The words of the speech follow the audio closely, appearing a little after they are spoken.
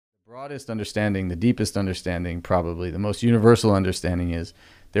broadest understanding, the deepest understanding, probably the most universal understanding is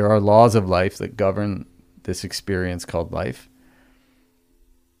there are laws of life that govern this experience called life.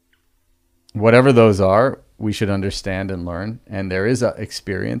 Whatever those are, we should understand and learn. And there is an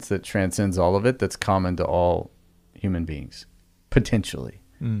experience that transcends all of it that's common to all human beings, potentially,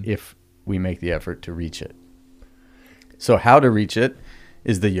 if we make the effort to reach it. So how to reach it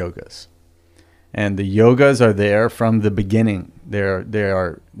is the yogas. And the yogas are there from the beginning. They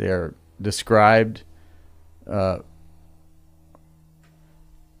are described from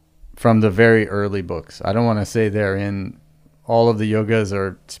the very early books. I don't want to say they're in all of the yogas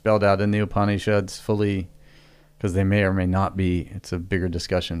are spelled out in the Upanishads fully, because they may or may not be. It's a bigger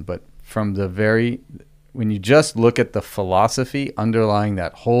discussion. But from the when you just look at the philosophy underlying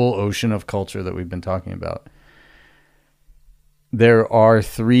that whole ocean of culture that we've been talking about, there are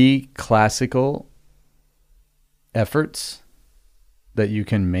 3 classical efforts that you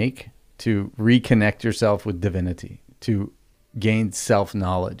can make to reconnect yourself with divinity, to gain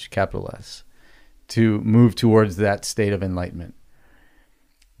self-knowledge, capital S, to move towards that state of enlightenment.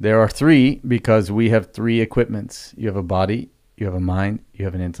 There are 3 because we have 3 equipments. You have a body, you have a mind, you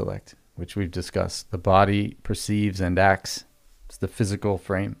have an intellect, which we've discussed. The body perceives and acts. It's the physical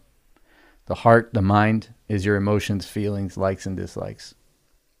frame. The heart, the mind, is your emotions, feelings, likes and dislikes,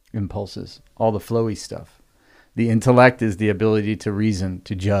 impulses, all the flowy stuff. The intellect is the ability to reason,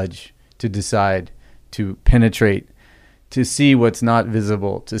 to judge, to decide, to penetrate, to see what's not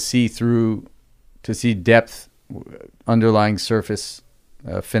visible, to see through, to see depth, underlying surface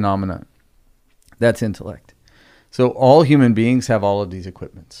phenomena. That's intellect. So all human beings have all of these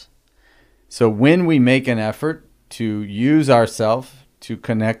equipments. So when we make an effort to use ourself to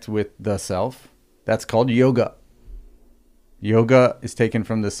connect with the self, that's called yoga. Yoga is taken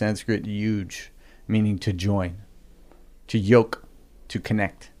from the Sanskrit yuj, meaning to join, to yoke, to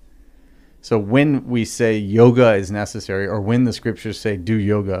connect. So when we say yoga is necessary, or when the scriptures say do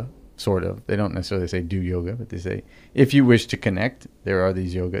yoga, sort of, they don't necessarily say do yoga, but they say if you wish to connect, there are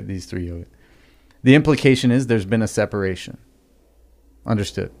these 3 yoga. The implication is there's been a separation.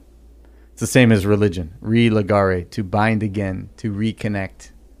 Understood. It's the same as religion. Religare, to bind again, to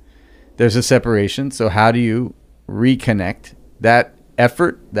reconnect. There's a separation. So how do you reconnect? That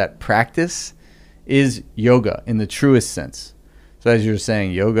effort, that practice is yoga in the truest sense. So as you're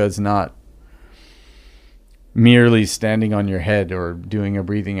saying, yoga is not merely standing on your head or doing a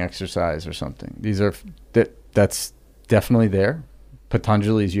breathing exercise or something. That's definitely there.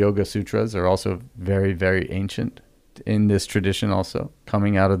 Patanjali's Yoga Sutras are also very, very ancient in this tradition, also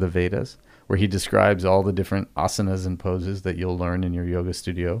coming out of the Vedas, where he describes all the different asanas and poses that you'll learn in your yoga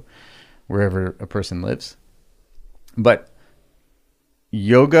studio wherever a person lives. But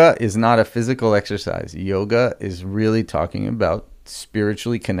yoga is not a physical exercise. Yoga is really talking about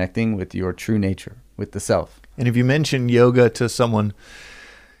spiritually connecting with your true nature, with the self. And if you mention yoga to someone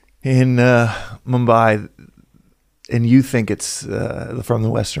in Mumbai and you think it's from the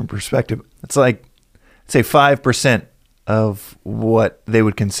Western perspective, it's like, say 5% of what they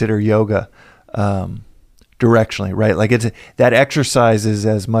would consider yoga directionally, right? Like that exercise is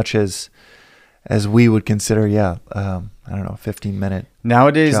as much as we would consider, I don't know, 15-minute.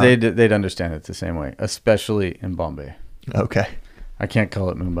 Nowadays, they'd understand it the same way, especially in Bombay. Okay. I can't call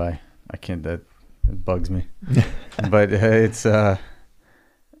it Mumbai. I can't. That it bugs me. But it's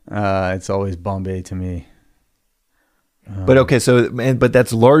always Bombay to me. But okay, but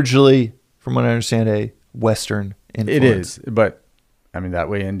that's largely, from what I understand, a Western influence. It is, but I mean that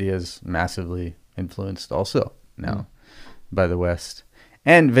way India's massively influenced also now by the West.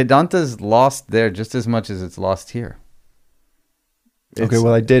 And Vedanta's lost there just as much as it's lost here. Okay,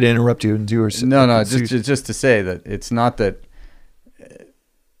 well, I did interrupt you, and you were no, just to say that it's not that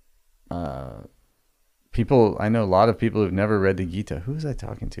people. I know a lot of people who've never read the Gita. Who was I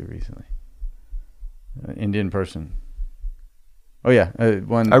talking to recently? An Indian person. Oh yeah,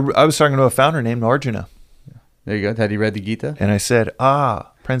 one. I was talking to a founder named Arjuna. There you go. Had he read the Gita? And I said,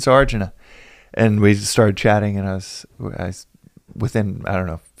 Prince Arjuna, and we started chatting, and I was within, I don't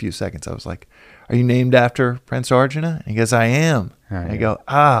know, a few seconds, I was like, are you named after Prince Arjuna? And he goes, I am. I go,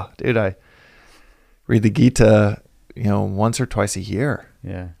 dude, I read the Gita, once or twice a year.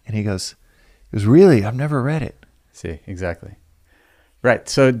 Yeah. And he goes, really? I've never read it. See, exactly. Right.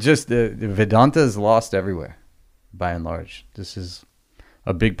 So just the Vedanta is lost everywhere, by and large. This is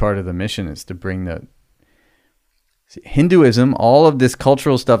a big part of the mission, is to bring Hinduism, all of this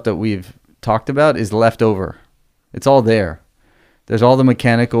cultural stuff that we've talked about is left over. It's all there. There's all the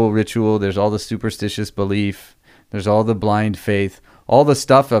mechanical ritual. There's all the superstitious belief. There's all the blind faith. All the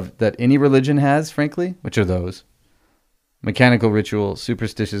stuff that any religion has, frankly, which are those. mechanical ritual,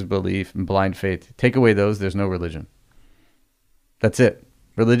 superstitious belief, and blind faith. Take away those, there's no religion. That's it.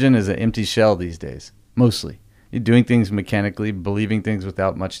 Religion is an empty shell these days, mostly. You're doing things mechanically, believing things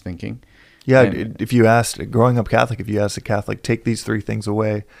without much thinking. Yeah, if you asked, growing up Catholic, if you asked a Catholic, take these three things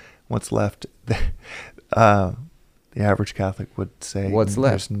away, what's left? The average Catholic would say, what's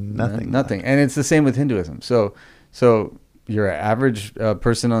left? There's nothing. Nothing. Left. And it's the same with Hinduism. So your average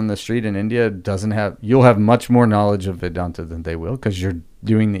person on the street in India you'll have much more knowledge of Vedanta than they will, because you're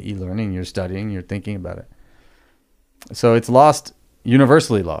doing the e-learning, you're studying, you're thinking about it. So it's lost,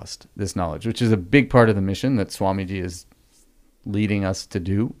 universally lost, this knowledge, which is a big part of the mission that Swamiji is leading us to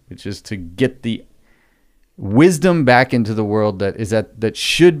do, which is to get the wisdom back into the world that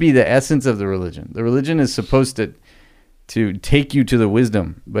should be the essence of the religion. The religion is supposed to take you to the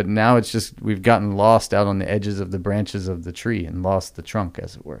wisdom, but now it's just, we've gotten lost out on the edges of the branches of the tree and lost the trunk,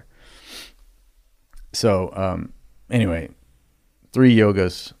 as it were. So anyway, 3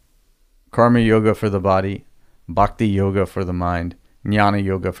 yogas: karma yoga for the body, bhakti yoga for the mind, jnana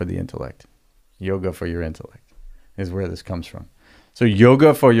yoga for the intellect. Yoga for your intellect is where this comes from. So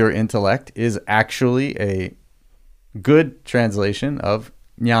yoga for your intellect is actually a good translation of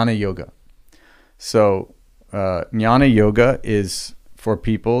jnana yoga. So jnana yoga is for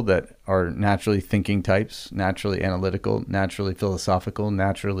people that are naturally thinking types, naturally analytical, naturally philosophical,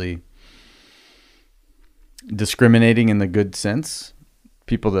 naturally discriminating in the good sense.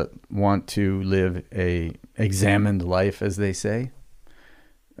 People that want to live a examined life, as they say.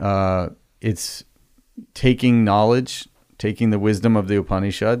 It's taking knowledge, taking the wisdom of the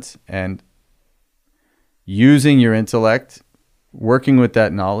Upanishads and using your intellect, working with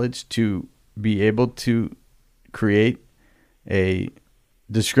that knowledge to be able to create a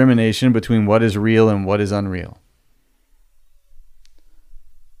discrimination between what is real and what is unreal.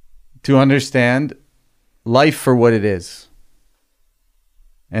 To understand life for what it is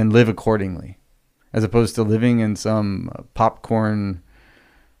and live accordingly, as opposed to living in some popcorn,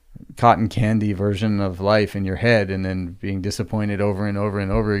 cotton candy version of life in your head and then being disappointed over and over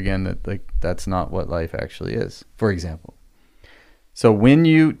and over again that that's not what life actually is, for example. So when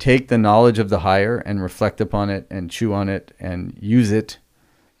you take the knowledge of the higher and reflect upon it and chew on it and use it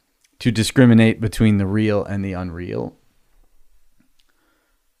to discriminate between the real and the unreal,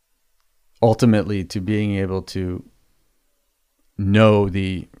 ultimately to being able to know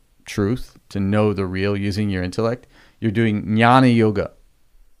the truth, to know the real using your intellect, you're doing jnana yoga.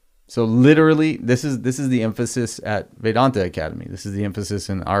 So literally, this is the emphasis at Vedanta Academy. This is the emphasis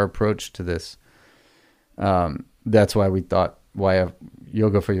in our approach to this. That's why we thought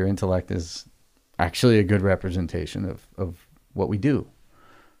yoga for your intellect is actually a good representation of what we do.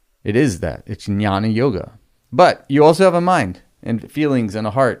 It is that. It's jnana yoga. But you also have a mind and feelings and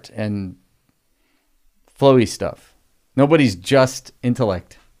a heart and flowy stuff. Nobody's just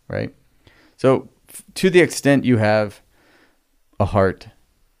intellect, right? So to the extent you have a heart,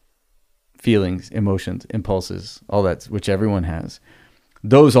 feelings, emotions, impulses, all that, which everyone has,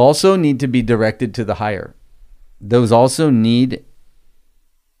 those also need to be directed to the higher. Those also need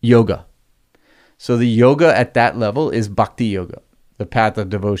yoga. So the yoga at that level is bhakti yoga, the path of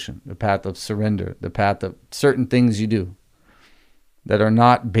devotion, the path of surrender, the path of certain things you do that are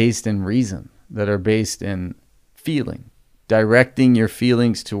not based in reason, that are based in feeling, directing your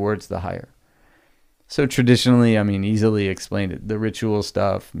feelings towards the higher. So traditionally, easily explained it, the ritual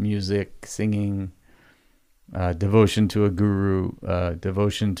stuff, music, singing, devotion to a guru,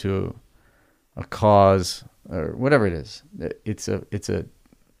 devotion to a cause, or whatever it is. It's a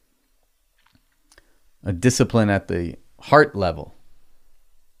discipline at the heart level.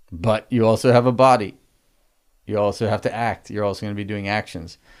 But you also have a body. You also have to act. You're also going to be doing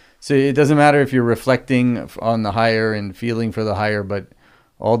actions. So it doesn't matter if you're reflecting on the higher and feeling for the higher, but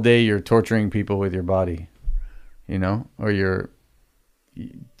all day you're torturing people with your body, or you're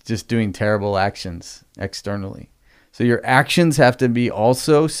just doing terrible actions externally. So your actions have to be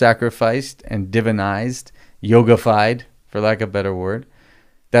also sacrificed and divinized, yogified, for lack of a better word.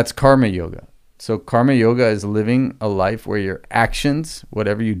 That's karma yoga. So karma yoga is living a life where your actions,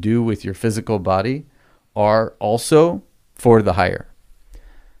 whatever you do with your physical body, are also for the higher.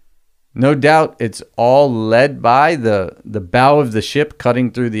 No doubt it's all led by the bow of the ship cutting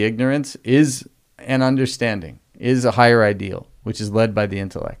through the ignorance is an understanding, is a higher ideal, which is led by the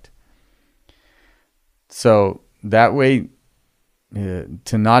intellect. So that way,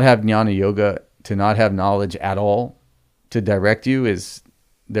 to not have jnana yoga, to not have knowledge at all, to direct you,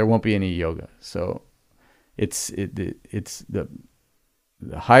 there won't be any yoga. So it's the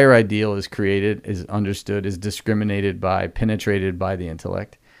higher ideal is created, is understood, is discriminated by, penetrated by the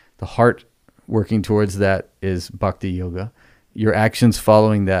intellect. The heart working towards that is bhakti yoga. Your actions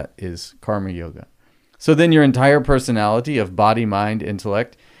following that is karma yoga. So then your entire personality of body, mind,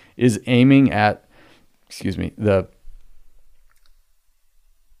 intellect is aiming at, the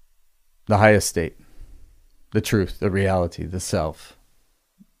highest state, the truth, the reality, the self.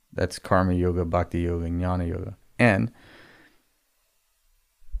 That's karma yoga, bhakti yoga, jnana yoga. And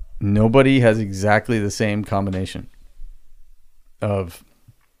nobody has exactly the same combination of,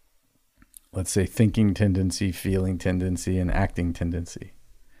 let's say, thinking tendency, feeling tendency, and acting tendency.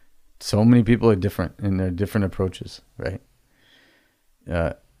 So many people are different in their different approaches, right?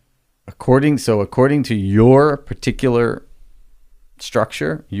 According to your particular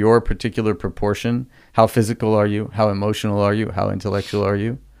structure, your particular proportion, how physical are you? How emotional are you? How intellectual are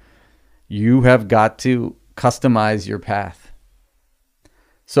you? You have got to customize your path.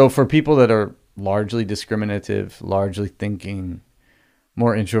 So for people that are largely discriminative, largely thinking,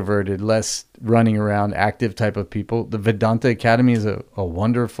 more introverted, less running around, active type of people, the Vedanta Academy is a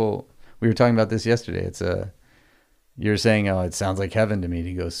wonderful, we were talking about this yesterday. You're saying, oh, it sounds like heaven to me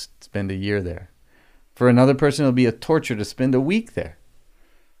to go spend a year there. For another person, it'll be a torture to spend a week there.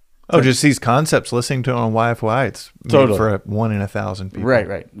 Oh, so, just these concepts, listening to it on YFYI, it's totally for 1 in 1,000 people.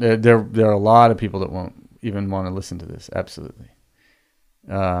 Right. There are a lot of people that won't even want to listen to this. Absolutely.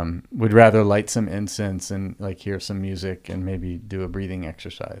 Would rather light some incense and like hear some music and maybe do a breathing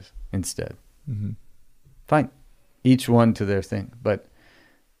exercise instead. Mm-hmm. Fine. Each one to their thing. But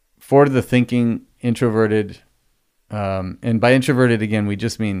for the thinking, introverted, and by introverted, again, we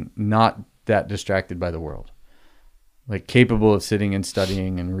just mean not that distracted by the world. Like capable of sitting and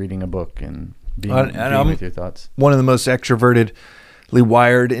studying and reading a book and being with your thoughts. One of the most extrovertedly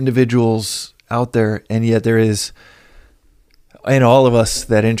wired individuals out there, and yet there is in all of us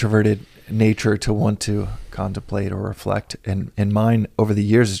that introverted nature to want to contemplate or reflect. And mine over the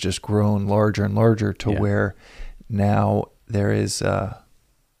years has just grown larger and larger to where now there is...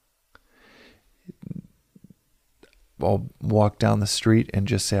 I'll walk down the street and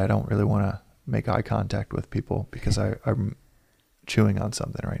just say I don't really want to make eye contact with people because I'm chewing on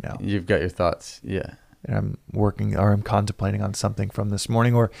something right now. You've got your thoughts, yeah. And I'm working or I'm contemplating on something from this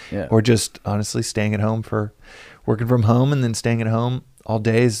morning, or just honestly staying at home working from home, and then staying at home all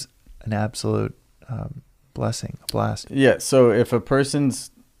day is an absolute blessing, a blast. Yeah. So if a person's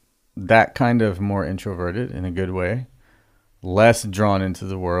that kind of more introverted in a good way, less drawn into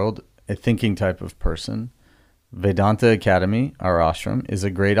the world, a thinking type of person, Vedanta Academy, our ashram, is a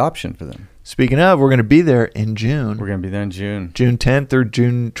great option for them. Speaking of, we're going to be there in June. We're going to be there in June. June 10th or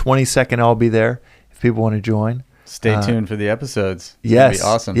June 22nd, I'll be there if people want to join. Stay tuned for the episodes. It's yes. It'll be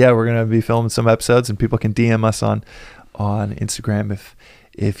awesome. Yeah, we're going to be filming some episodes, and people can DM us on Instagram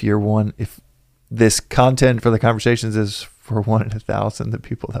if this content for the conversations is for 1 in 1,000, the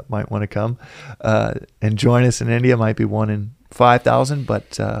people that might want to come and join us in India might be 1 in 5,000, but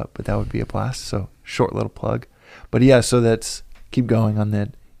that would be a blast. So short little plug. But yeah, so that's keep going on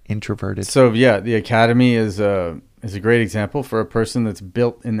that introverted. So yeah, the academy is a great example for a person that's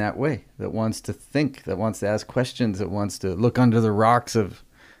built in that way, that wants to think, that wants to ask questions, that wants to look under the rocks of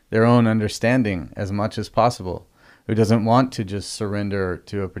their own understanding as much as possible, who doesn't want to just surrender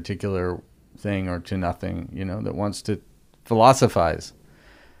to a particular thing or to nothing, that wants to philosophize,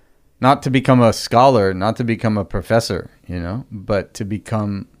 not to become a scholar, not to become a professor, but to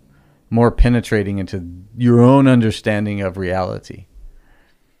become more penetrating into your own understanding of reality.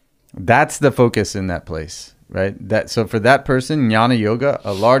 That's the focus in that place, right? So for that person, jnana yoga,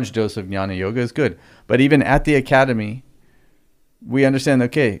 a large dose of jnana yoga is good. But even at the academy, we understand,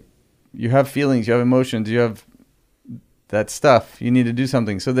 okay, you have feelings, you have emotions, you have that stuff. You need to do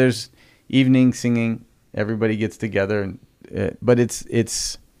something. So there's evening singing. Everybody gets together, but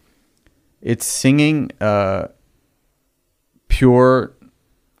it's singing pure,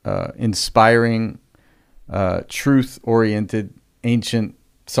 inspiring, truth-oriented, ancient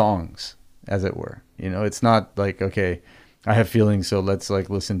songs, as it were. It's not like, okay, I have feelings, so let's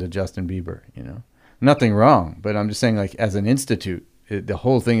listen to Justin Bieber. Nothing wrong, but I'm just saying, as an institute, the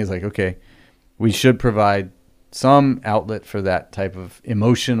whole thing is okay, we should provide some outlet for that type of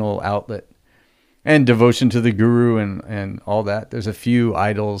emotional outlet and devotion to the guru and all that. There's a few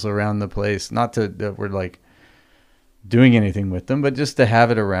idols around the place, not that we're doing anything with them, but just to have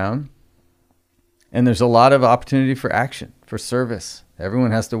it around. And there's a lot of opportunity for action, for service.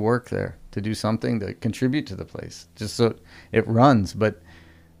 Everyone has to work there to do something to contribute to the place, just so it runs. But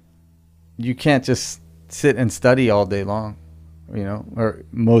you can't just sit and study all day long, or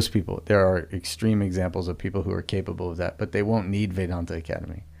most people. There are extreme examples of people who are capable of that, but they won't need Vedanta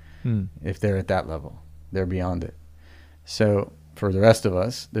Academy if they're at that level. They're beyond it. So for the rest of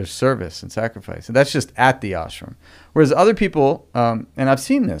us, there's service and sacrifice. And that's just at the ashram. Whereas other people, and I've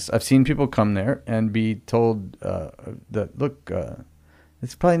seen this, I've seen people come there and be told that, look,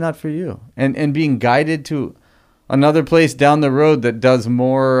 it's probably not for you. And being guided to another place down the road that does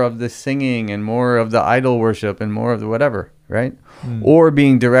more of the singing and more of the idol worship and more of the whatever, right? Or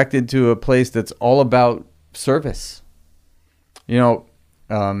being directed to a place that's all about service. You know,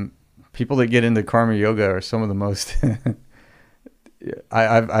 people that get into karma yoga are some of the most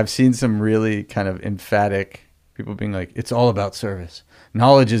I've seen some really kind of emphatic people being like, it's all about service.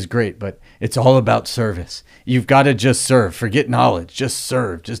 Knowledge is great, but it's all about service. You've got to just serve. Forget knowledge. Just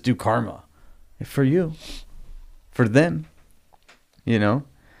serve. Just do karma. For you. For them. You know?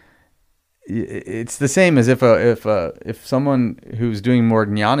 It's the same as if someone who's doing more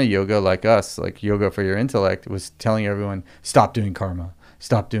jnana yoga like us, like yoga for your intellect, was telling everyone, stop doing karma.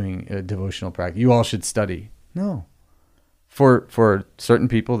 Stop doing devotional practice. You all should study. No. For certain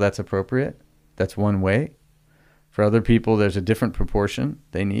people, that's appropriate. That's one way. For other people, there's a different proportion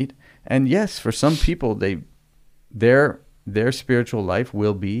they need. And yes, for some people, their spiritual life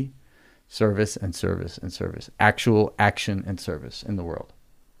will be service and service and service. Actual action and service in the world.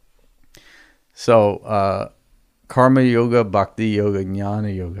 So, karma yoga, bhakti yoga,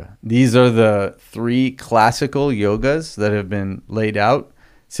 jnana yoga. These are the three classical yogas that have been laid out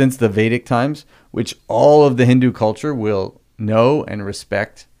since the Vedic times, which all of the Hindu culture will know and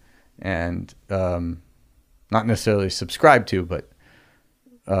respect and not necessarily subscribe to, but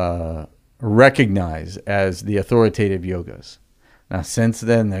recognize as the authoritative yogas. Now, since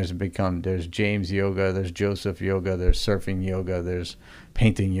then, there's James yoga, there's Joseph yoga, there's surfing yoga, there's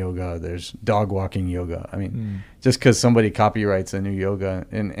painting yoga, there's dog walking yoga. I mean, just because somebody copyrights a new yoga,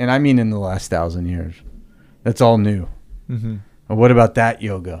 and I mean in the last 1,000 years, that's all new. Mm-hmm. Well, what about that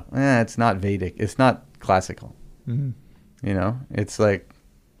yoga? It's not Vedic. It's not classical. Mm-hmm. You know, it's like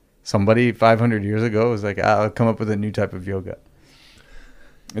somebody 500 years ago was like, I'll come up with a new type of yoga.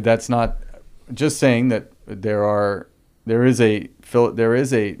 That's not just saying that there is a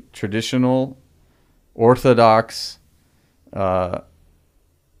traditional, orthodox,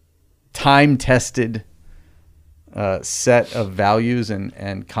 time-tested set of values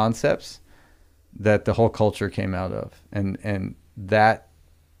and concepts that the whole culture came out of, and that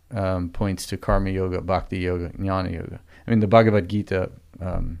points to karma yoga, bhakti yoga, jnana yoga. I mean, the Bhagavad Gita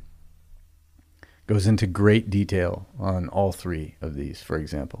goes into great detail on all three of these, for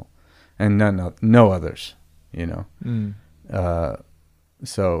example, and no others. You know,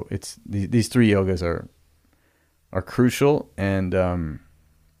 so it's these three yogas are crucial, and no,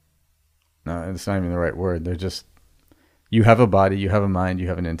 it's not even the right word. They're just, you have a body, you have a mind, you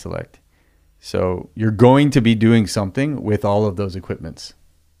have an intellect. So you're going to be doing something with all of those equipments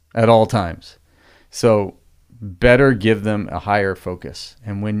at all times. So better give them a higher focus.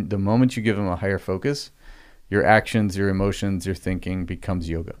 And the moment you give them a higher focus, your actions, your emotions, your thinking becomes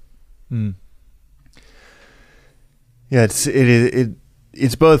yoga. Yeah,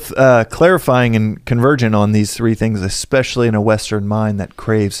 it's both clarifying and convergent on these three things, especially in a Western mind that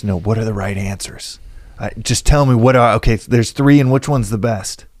craves to know what are the right answers. Just tell me okay, there's three and which one's the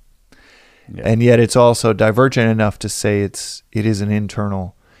best. Yeah. And yet it's also divergent enough to say it is an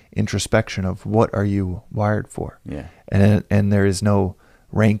internal introspection of what are you wired for. Yeah. And there is no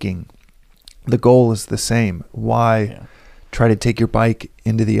ranking. The goal is the same. Why try to take your bike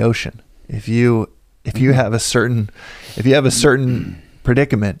into the ocean? If you have a certain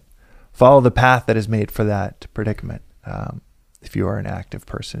predicament, follow the path that is made for that predicament. If you are an active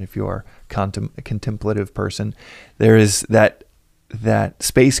person, if you are a contemplative person, there is that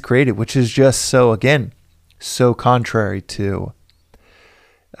space created, which is just so contrary to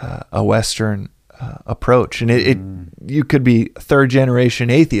a Western approach. And you could be third generation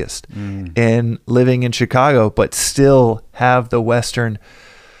atheist and living in Chicago, but still have the Western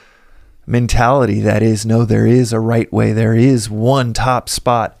mentality that is, no, there is a right way. There is one top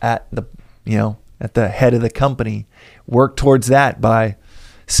spot at the head of the company. Work towards that by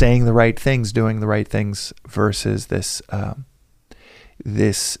saying the right things, doing the right things, versus this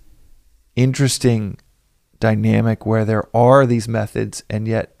interesting dynamic where there are these methods, and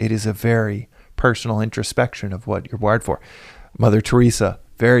yet it is a very personal introspection of what you're wired for. Mother Teresa,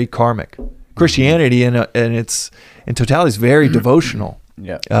 very karmic. Christianity in its totality is very devotional.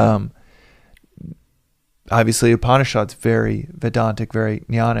 Yeah. Obviously, Upanishads very Vedantic, very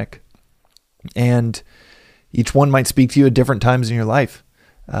jnanic, and each one might speak to you at different times in your life.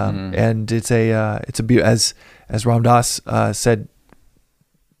 And it's a beauty, as Ram Dass said.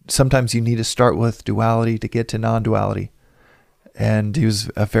 Sometimes you need to start with duality to get to non-duality. and he was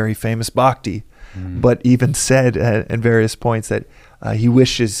a very famous bhakti, but even said at various points that he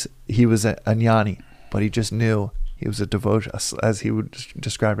wishes he was a jnani, but he just knew he was a devotion, as he would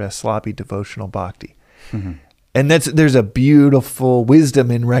describe it, a sloppy devotional bhakti. Mm-hmm. And there's a beautiful wisdom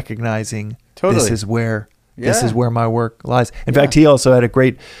in recognizing this is where my work lies. In fact, he also had a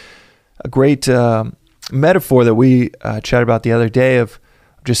great metaphor that we chatted about the other day of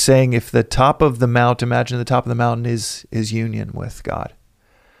just saying, if the top of the mountain, imagine the top of the mountain is union with God,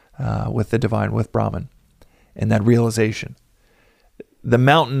 with the divine, with Brahman, and that realization. The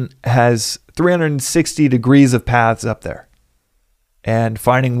mountain has 360 degrees of paths up there, and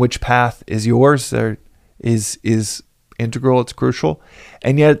finding which path is yours there is integral, it's crucial.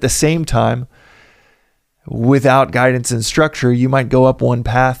 And yet at the same time, without guidance and structure, you might go up one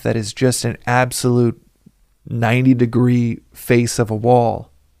path that is just an absolute 90-degree face of a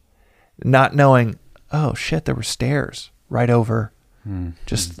wall, not knowing, oh shit, there were stairs right over,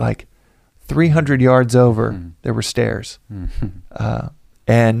 just like 300 yards over, there were stairs.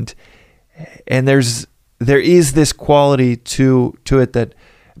 And there is this quality to it that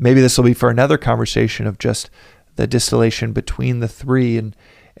maybe this will be for another conversation, of just the distillation between the three,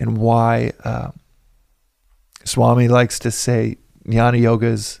 and why Swami likes to say Jnana Yoga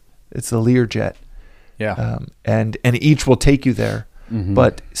it's the Learjet. Yeah. And each will take you there,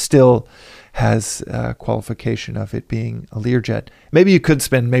 but still has qualification of it being a Learjet. Maybe you could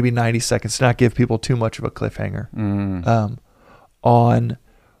spend maybe 90 seconds to not give people too much of a cliffhanger on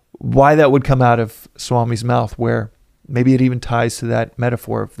why that would come out of Swami's mouth, where maybe it even ties to that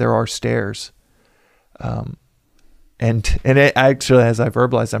metaphor of there are stairs. And it actually, as I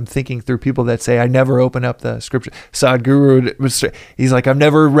verbalized, I'm thinking through people that say, I never open up the scripture. Sadhguru, he's like, I've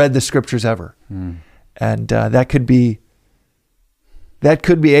never read the scriptures ever. And that could be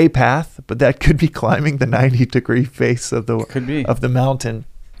a path, but that could be climbing the 90-degree face of the mountain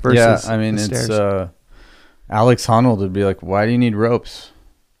versus the stairs. Alex Honnold would be like, why do you need ropes?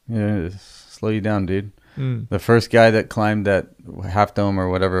 Slow you down, dude. The first guy that climbed that Half Dome or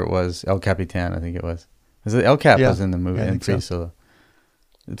whatever it was, El Capitan, I think it was. El Cap was in the movie, in Free Solo.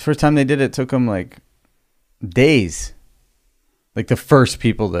 The first time they did it took them like days. Like the first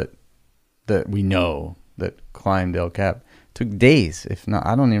people that we know that climbed El Cap took days, if not,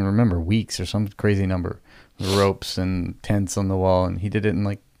 I don't even remember, weeks or some crazy number. Ropes and tents on the wall, and he did it in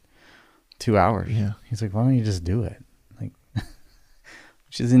like 2 hours. Yeah. He's like, why don't you just do it? Like,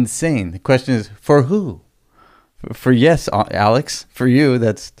 which is insane. The question is, for who? For yes, Alex, for you,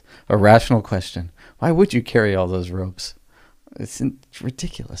 that's a rational question. Why would you carry all those ropes? It's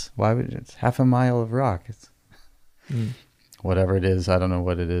ridiculous. Why would it's half a mile of rock? It's whatever it is. I don't know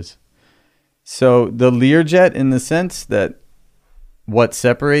what it is. So the Learjet, in the sense that what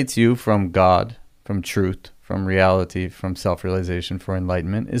separates you from God, from truth, from reality, from self-realization, for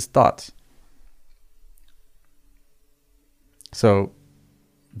enlightenment, is thoughts. So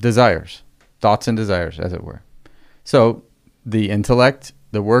desires, thoughts and desires, as it were. So the intellect,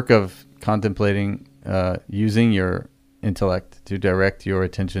 the work of contemplating, using your intellect to direct your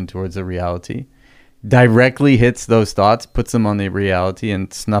attention towards the reality, directly hits those thoughts, puts them on the reality,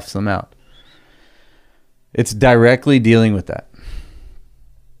 and snuffs them out. It's directly dealing with that.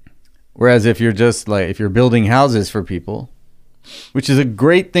 Whereas if you're building houses for people, which is a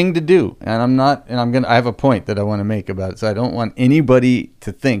great thing to do, and I have a point that I want to make about it. So I don't want anybody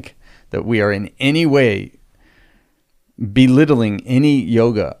to think that we are in any way belittling any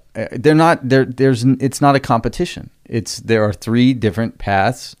yoga. It's not a competition. There are three different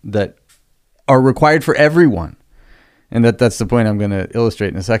paths that are required for everyone. And that's the point I'm going to illustrate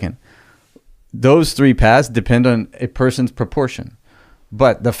in a second. Those three paths depend on a person's proportion.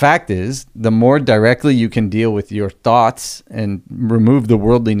 But the fact is, the more directly you can deal with your thoughts and remove the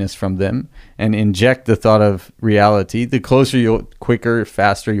worldliness from them and inject the thought of reality, the quicker,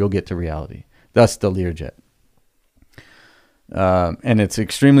 faster you'll get to reality. Thus the Learjet. And it's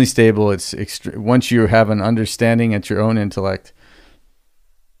extremely stable. Once you have an understanding at your own intellect,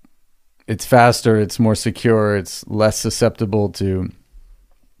 it's faster, it's more secure, it's less susceptible to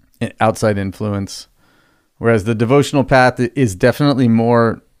outside influence. Whereas the devotional path is definitely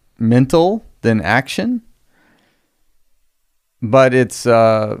more mental than action, but it's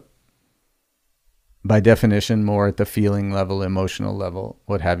by definition more at the feeling level, emotional level,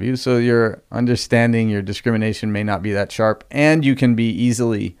 what have you. So your understanding, your discrimination may not be that sharp, and you can be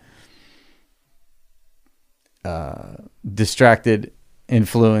easily distracted,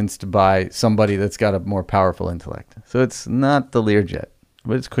 influenced by somebody that's got a more powerful intellect. So it's not the Learjet,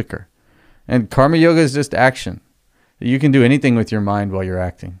 but it's quicker. And karma yoga is just action. You can do anything with your mind while you're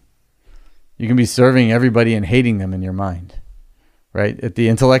acting. You can be serving everybody and hating them in your mind. right? If the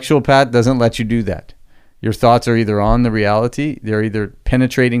intellectual path doesn't let you do that. Your thoughts are either on the reality, they're either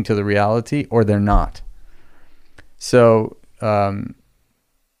penetrating to the reality, or they're not. So,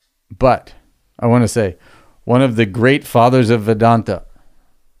 but I want to say, one of the great fathers of Vedanta,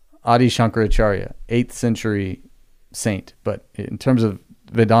 Adi Shankaracharya, 8th century saint, but in terms of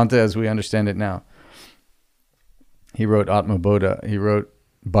Vedanta as we understand it now, he wrote Atma Bodha, he wrote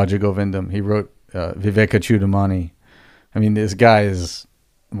Bhaja Govindam, he wrote Viveka Chudamani. I mean, this guy is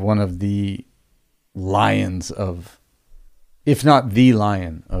one of the lions of, if not the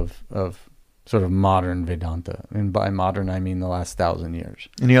lion of sort of modern Vedanta. And by modern, I mean the last 1,000 years.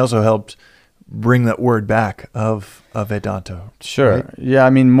 And he also helped bring that word back of Vedanta. Sure. Right? Yeah. I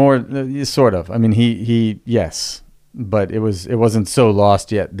mean, more sort of. I mean, he yes, but it wasn't so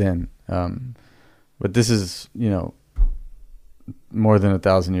lost yet then. But this is, more than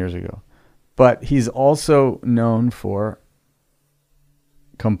 1,000 years ago. But he's also known for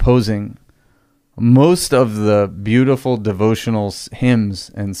composing most of the beautiful devotional hymns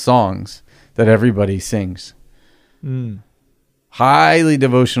and songs that everybody sings. Highly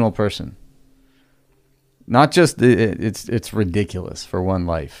devotional person. Not just it's ridiculous for one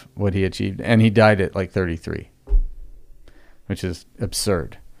life what he achieved, and he died at like 33, which is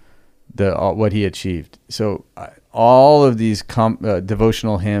absurd. What he achieved. So all of these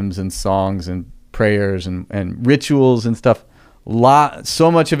devotional hymns and songs and prayers and rituals and stuff,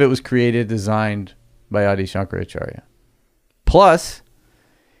 so much of it was created, designed by Adi Shankaracharya. Plus,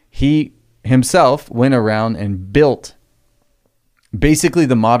 he himself went around and built basically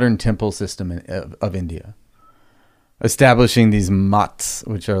the modern temple system of India, establishing these mats,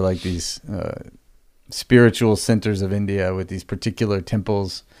 which are like these spiritual centers of India with these particular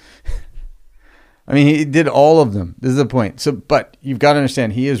temples. I mean, he did all of them. This is the point. So, but you've got to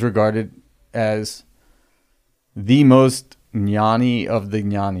understand, he is regarded as the most jnani of the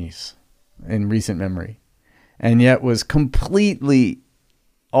jnanis in recent memory, and yet was completely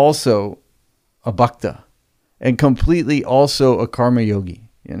also a bhakta and completely also a karma yogi.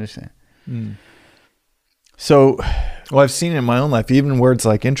 You understand? So, well, I've seen it in my own life, even words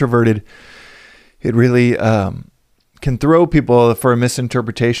like introverted, it really can throw people for a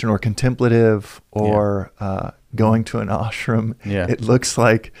misinterpretation, or contemplative, or going to an ashram. Yeah. It looks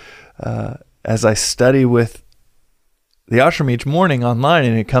like, as I study with the ashram each morning online,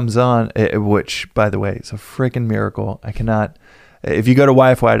 and it comes on, which, by the way, is a freaking miracle. I cannot, if you go to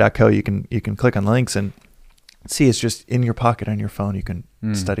YFYI.co, you can click on links and see, it's just in your pocket on your phone. You can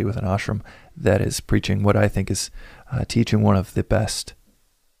study with an ashram that is preaching what I think is teaching one of the best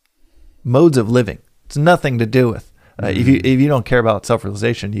modes of living. It's nothing to do with, if you don't care about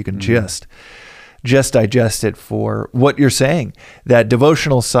self-realization, you can just digest it for what you're saying. That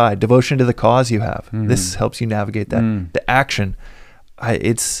devotional side, devotion to the cause you have. This helps you navigate that. The action,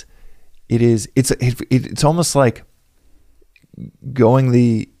 it's almost like dealing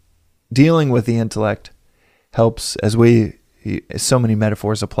with the intellect helps, as so many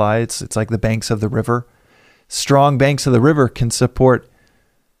metaphors apply. It's like the banks of the river. Strong banks of the river can support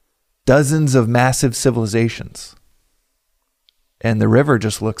dozens of massive civilizations. And the river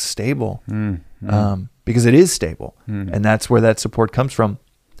just looks stable because it is stable. And that's where that support comes from.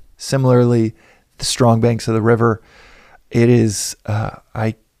 Similarly, the strong banks of the river, it is,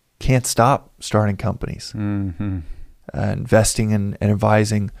 I can't stop starting companies, investing and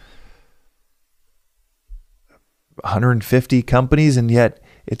advising 150 companies. And yet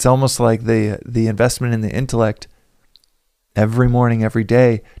it's almost like the investment in the intellect every morning, every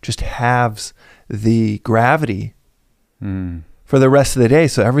day, just halves the gravity for the rest of the day.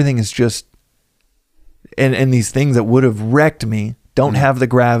 So everything is just, and these things that would have wrecked me don't have the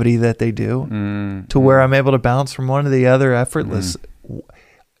gravity that they do, to where I'm able to bounce from one to the other effortless,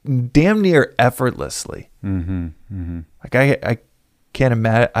 damn near effortlessly. Like I can't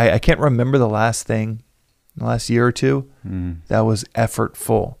imagine, I can't remember the last thing, the last year or two, that was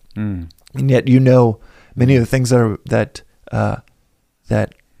effortful. And yet, many of the things that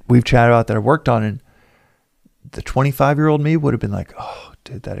we've chatted about that I worked on, and the 25-year-old me would have been like, oh,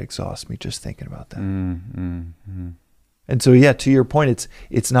 dude, that exhausts me just thinking about that. And so, yeah, to your point,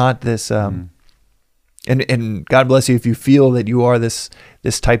 it's not this, and God bless you if you feel that you are this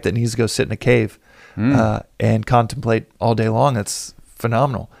type that needs to go sit in a cave and contemplate all day long. That's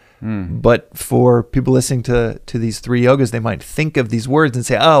phenomenal. But for people listening to these three yogas, they might think of these words and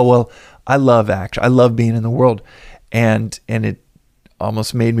say, oh, well, I love action. I love being in the world. And it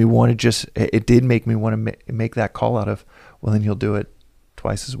almost made me want to it did make me want to make that call out of, well, then you'll do it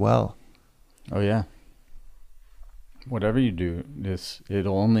twice as well. Oh, yeah. Whatever you do,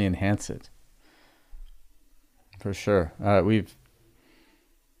 it'll only enhance it. For sure. We've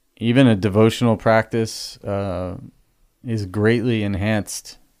even a devotional practice is greatly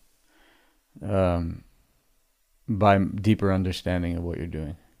enhanced by deeper understanding of what you're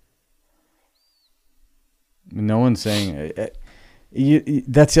doing. No one's saying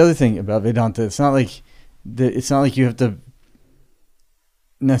that's the other thing about Vedanta. It's not like you have to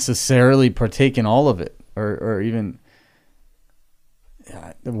necessarily partake in all of it, or even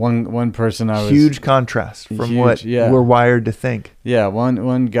one person I was huge contrast from what we're wired to think. Yeah,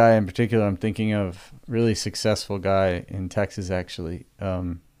 one guy in particular I'm thinking of, really successful guy in Texas actually,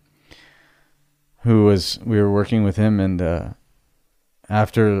 we were working with him, and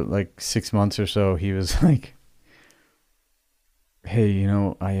after like 6 months or so, he was like, "Hey,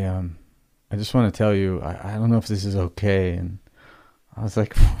 I just want to tell you, I don't know if this is okay." And I was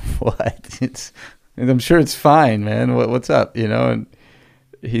like, "What?" I'm sure it's fine, man. What's up? And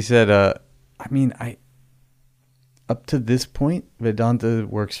he said, up to this point, Vedanta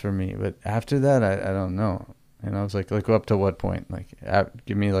works for me, but after that, I don't know. And I was like up to what point? Like,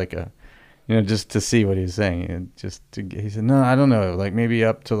 give me like a, just to see what he was saying. And he said, no, I don't know. Like maybe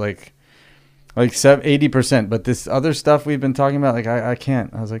up to like 80%. But this other stuff we've been talking about, like I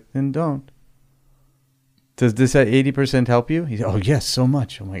can't. I was like, then don't. Does this at 80% help you? He said, oh yes, so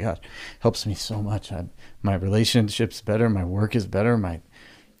much. Oh my gosh, helps me so much. My relationship's better. My work is better.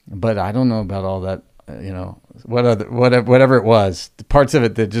 But I don't know about all that. Whatever it was, the parts of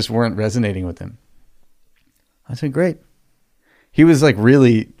it that just weren't resonating with him. I said, great. He was like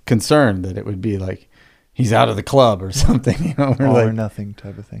really concerned that it would be like he's out of the club or something. All or nothing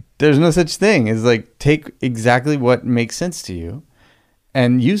type of thing. There's no such thing. It's like, take exactly what makes sense to you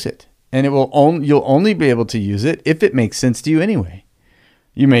and use it. And you'll only be able to use it if it makes sense to you anyway.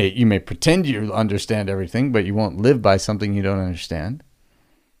 You may pretend you understand everything, but you won't live by something you don't understand.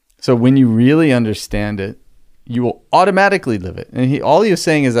 So when you really understand it, you will automatically live it. And all he was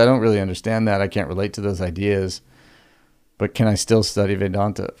saying is, I don't really understand that. I can't relate to those ideas. But can I still study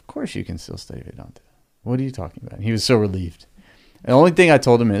Vedanta? Of course you can still study Vedanta. What are you talking about? And he was so relieved. And the only thing I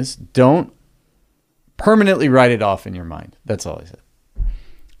told him is, don't permanently write it off in your mind. That's all I said.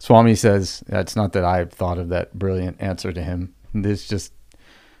 Swami says, it's not that I thought of that brilliant answer to him. It's just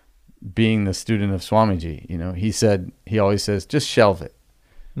being the student of Swamiji. He always says, just shelve it.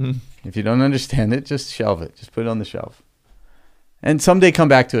 If you don't understand it, just shelve it. Just put it on the shelf. And someday come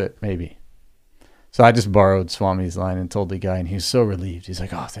back to it, maybe. So I just borrowed Swami's line and told the guy, and he was so relieved. He's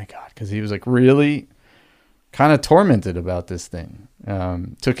like, oh, thank God. Because he was like really kind of tormented about this thing.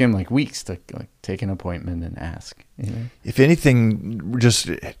 Took him like weeks to take an appointment and ask. If anything, just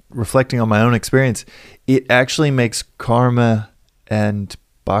reflecting on my own experience, it actually makes karma and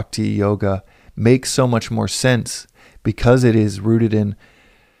bhakti yoga make so much more sense because it is rooted in,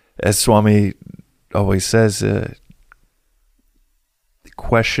 as Swami always says,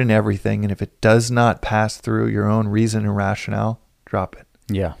 question everything, and if it does not pass through your own reason and rationale, drop it.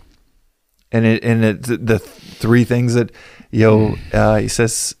 Yeah. And the three things that he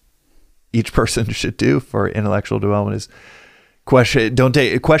says each person should do for intellectual development is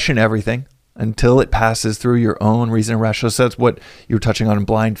question everything until it passes through your own reason and rationale. So that's what you were touching on in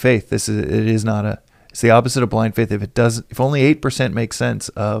blind faith. It's the opposite of blind faith. If only 8% makes sense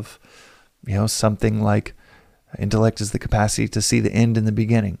of, something like intellect is the capacity to see the end in the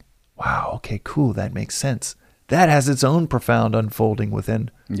beginning. Wow. Okay, cool. That makes sense. That has its own profound unfolding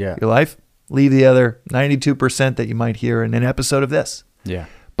within your life. Leave the other 92% that you might hear in an episode of this. Yeah.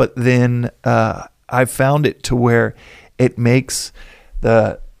 But then I've found it to where it makes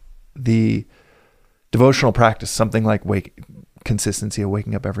the devotional practice something like consistency of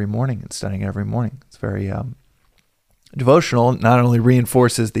waking up every morning and studying every morning. It's very devotional. Not only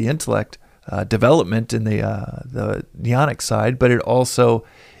reinforces the intellect development in the jnanic side, but it also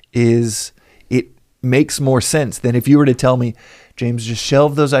it makes more sense than if you were to tell me, James, just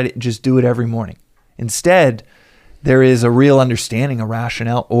shelve those ideas, just do it every morning. Instead, there is a real understanding, a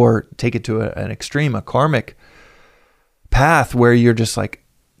rationale, or take it to an extreme, a karmic path where you're just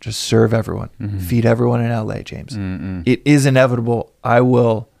serve everyone, feed everyone in LA, James. It is inevitable. I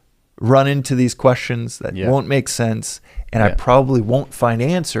will run into these questions that won't make sense, and I probably won't find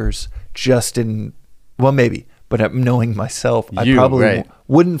answers maybe, but knowing myself, I probably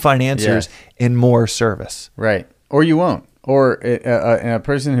wouldn't find answers in more service. Right. Or you won't. Or a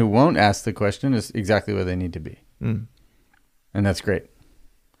person who won't ask the question is exactly where they need to be. And that's great.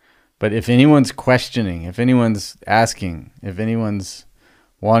 But if anyone's questioning, if anyone's asking, if anyone's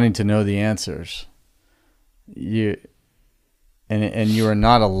wanting to know the answers, you are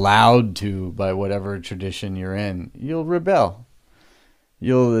not allowed to by whatever tradition you're in, you'll rebel.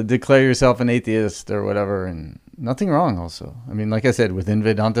 You'll declare yourself an atheist or whatever, and nothing wrong also. I mean, like I said, within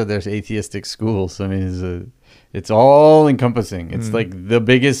Vedanta, there's atheistic schools. I mean, it's all encompassing. It's like the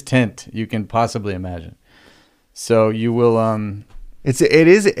biggest tent you can possibly imagine. So you will,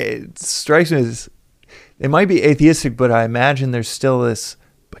 it strikes me as, it might be atheistic, but I imagine there's still this,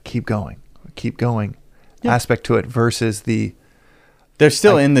 but keep going aspect to it versus they're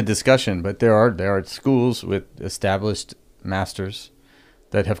still in the discussion, but there are schools with established masters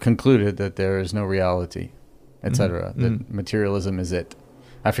that have concluded that there is no reality, etc. That materialism is it.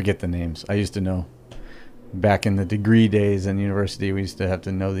 I forget the names. I used to know. Back in the degree days in university, we used to have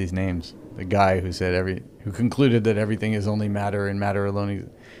to know these names. The guy who concluded that everything is only matter and matter alone.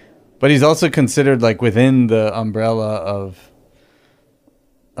 But he's also considered like within the umbrella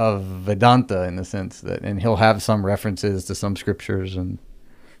of Vedanta in the sense that, and he'll have some references to some scriptures and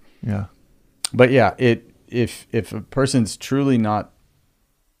But yeah, if a person's truly not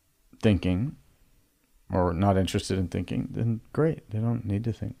thinking or not interested in thinking, then great, they don't need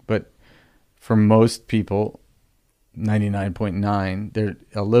to think. But for most people, 99.9, there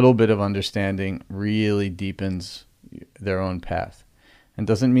a little bit of understanding really deepens their own path, and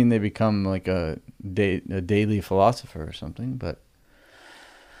doesn't mean they become like a daily philosopher or something, but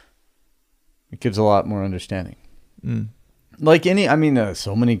it gives a lot more understanding. Like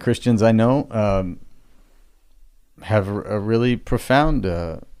so many Christians I know have a really profound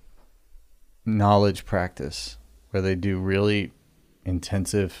knowledge practice where they do really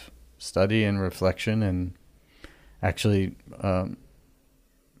intensive study and reflection, and actually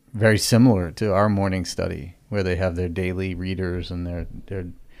very similar to our morning study where they have their daily readers and their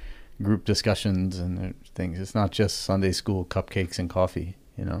group discussions and their things. It's not just Sunday school cupcakes and coffee,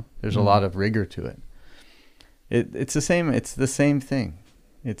 there's a lot of rigor to it. It's the same thing.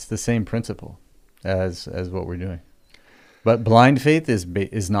 It's the same principle as what we're doing. But blind faith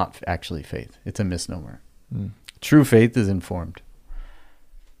is not actually faith. It's a misnomer. True faith is informed.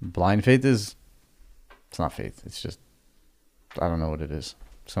 Blind faith it's not faith. It's just, I don't know what it is.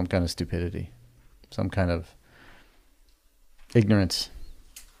 Some kind of stupidity, some kind of ignorance.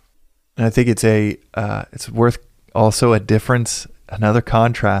 And I think it's worth also a difference. Another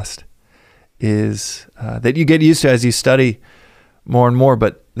contrast is that you get used to as you study more and more,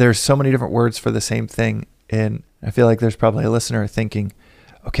 but there's so many different words for the same thing. And I feel like there's probably a listener thinking,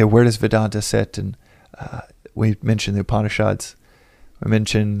 okay, where does Vedanta sit? And we mentioned the Upanishads. We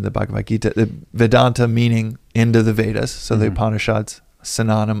mentioned the Bhagavad Gita, the Vedanta meaning end of the Vedas. So the Upanishads,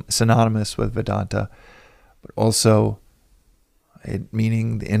 synonymous with Vedanta, but also it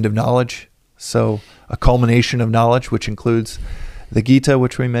meaning the end of knowledge. So a culmination of knowledge, which includes the Gita,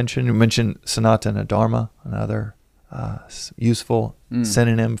 which we mentioned. We mentioned Sanatana Dharma, another useful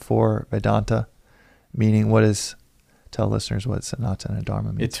synonym for Vedanta, meaning tell listeners what Sanatana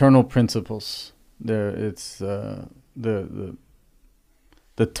Dharma means. Eternal principles. It's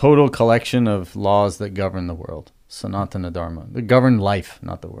the total collection of laws that govern the world. Sanatana Dharma. They govern life,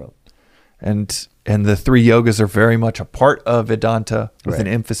 not the world. And the three yogas are very much a part of Vedanta, with an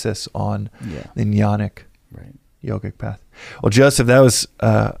emphasis on the jnanic yogic path. Well, Joseph, that was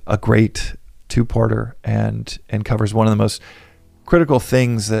a great two-parter and covers one of the most critical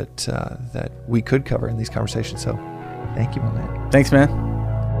things that we could cover in these conversations. So thank you, my man. Thanks, man.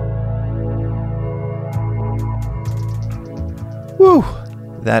 Woo!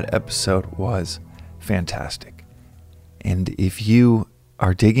 That episode was fantastic. And if you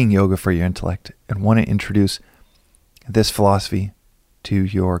are digging yoga for your intellect and want to introduce this philosophy to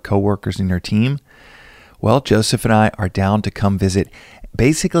your coworkers and your team, well, Joseph and I are down to come visit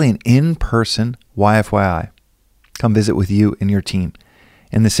basically an in-person YFYI. Come visit with you and your team.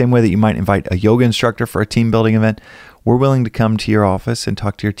 In the same way that you might invite a yoga instructor for a team building event, we're willing to come to your office and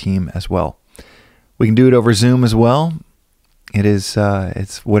talk to your team as well. We can do it over Zoom as well.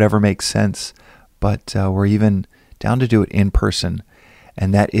 It's whatever makes sense, but we're even down to do it in person.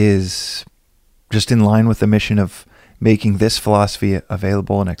 And that is just in line with the mission of making this philosophy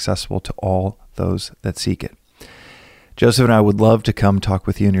available and accessible to all those that seek it. Joseph and I would love to come talk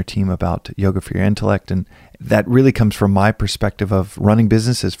with you and your team about yoga for your intellect. And that really comes from my perspective of running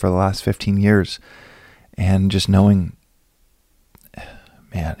businesses for the last 15 years. And just knowing,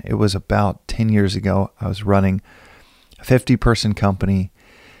 man, it was about 10 years ago, I was running a 50-person company.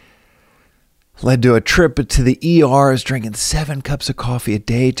 Led to a trip to the ER. I was drinking 7 cups of coffee a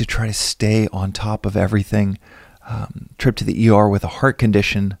day to try to stay on top of everything. Trip to the ER with a heart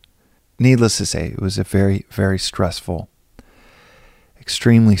condition. Needless to say, it was a very, very stressful,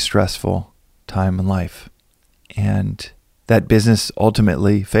 extremely stressful time in life. And that business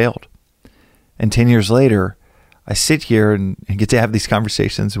ultimately failed. And 10 years later, I sit here and get to have these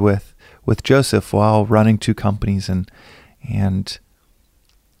conversations with with Joseph while running 2 companies and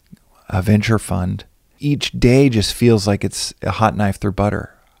a venture fund. Each day just feels like it's a hot knife through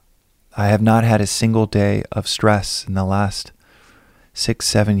butter. I have not had a single day of stress in the last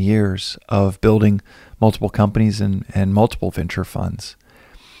 6-7 years of building multiple companies and multiple venture funds.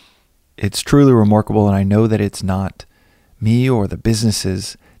 It's truly remarkable, and I know that it's not me or the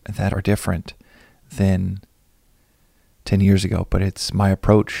businesses that are different than 10 years ago, but it's my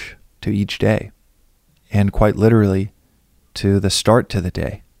approach to each day, and quite literally to the start to the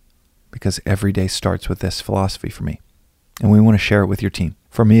day, because every day starts with this philosophy for me, and we want to share it with your team.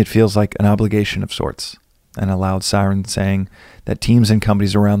 For me, it feels like an obligation of sorts, and a loud siren saying that teams and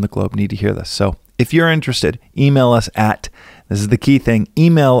companies around the globe need to hear this. So if you're interested, email us at, this is the key thing,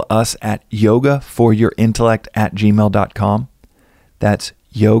 email us at yogaforyourintellect@gmail.com. That's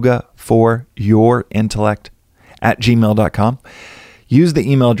yogaforyourintellect@gmail.com. Use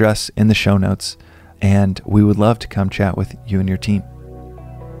the email address in the show notes, and we would love to come chat with you and your team.